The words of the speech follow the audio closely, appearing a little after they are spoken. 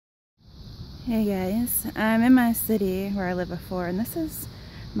Hey guys, I'm in my city where I lived before, and this is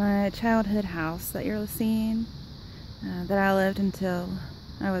my childhood house that you're seeing, that I lived until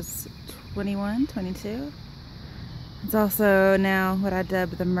I was 21, 22. It's also now what I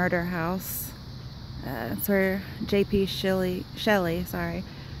dubbed the murder house. It's where J.P. Shelley,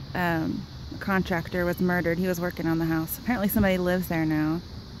 a contractor, was murdered. He was working on the house. Apparently somebody lives there now.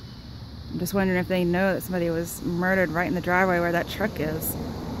 I'm just wondering if they know that somebody was murdered right in the driveway where that truck is.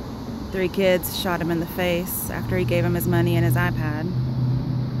 3 kids shot him in the face after he gave him his money and his iPad.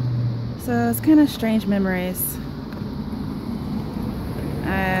 So it's kind of strange memories.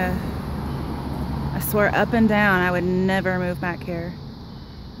 I swear up and down I would never move back here.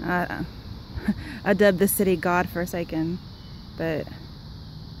 I dubbed the city God-forsaken, but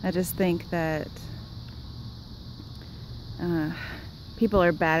I just think that people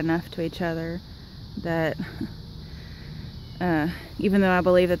are bad enough to each other that even though I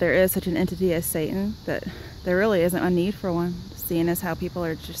believe that there is such an entity as Satan, that there really isn't a need for one, seeing as how people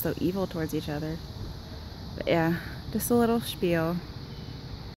are just so evil towards each other. But yeah, just a little spiel.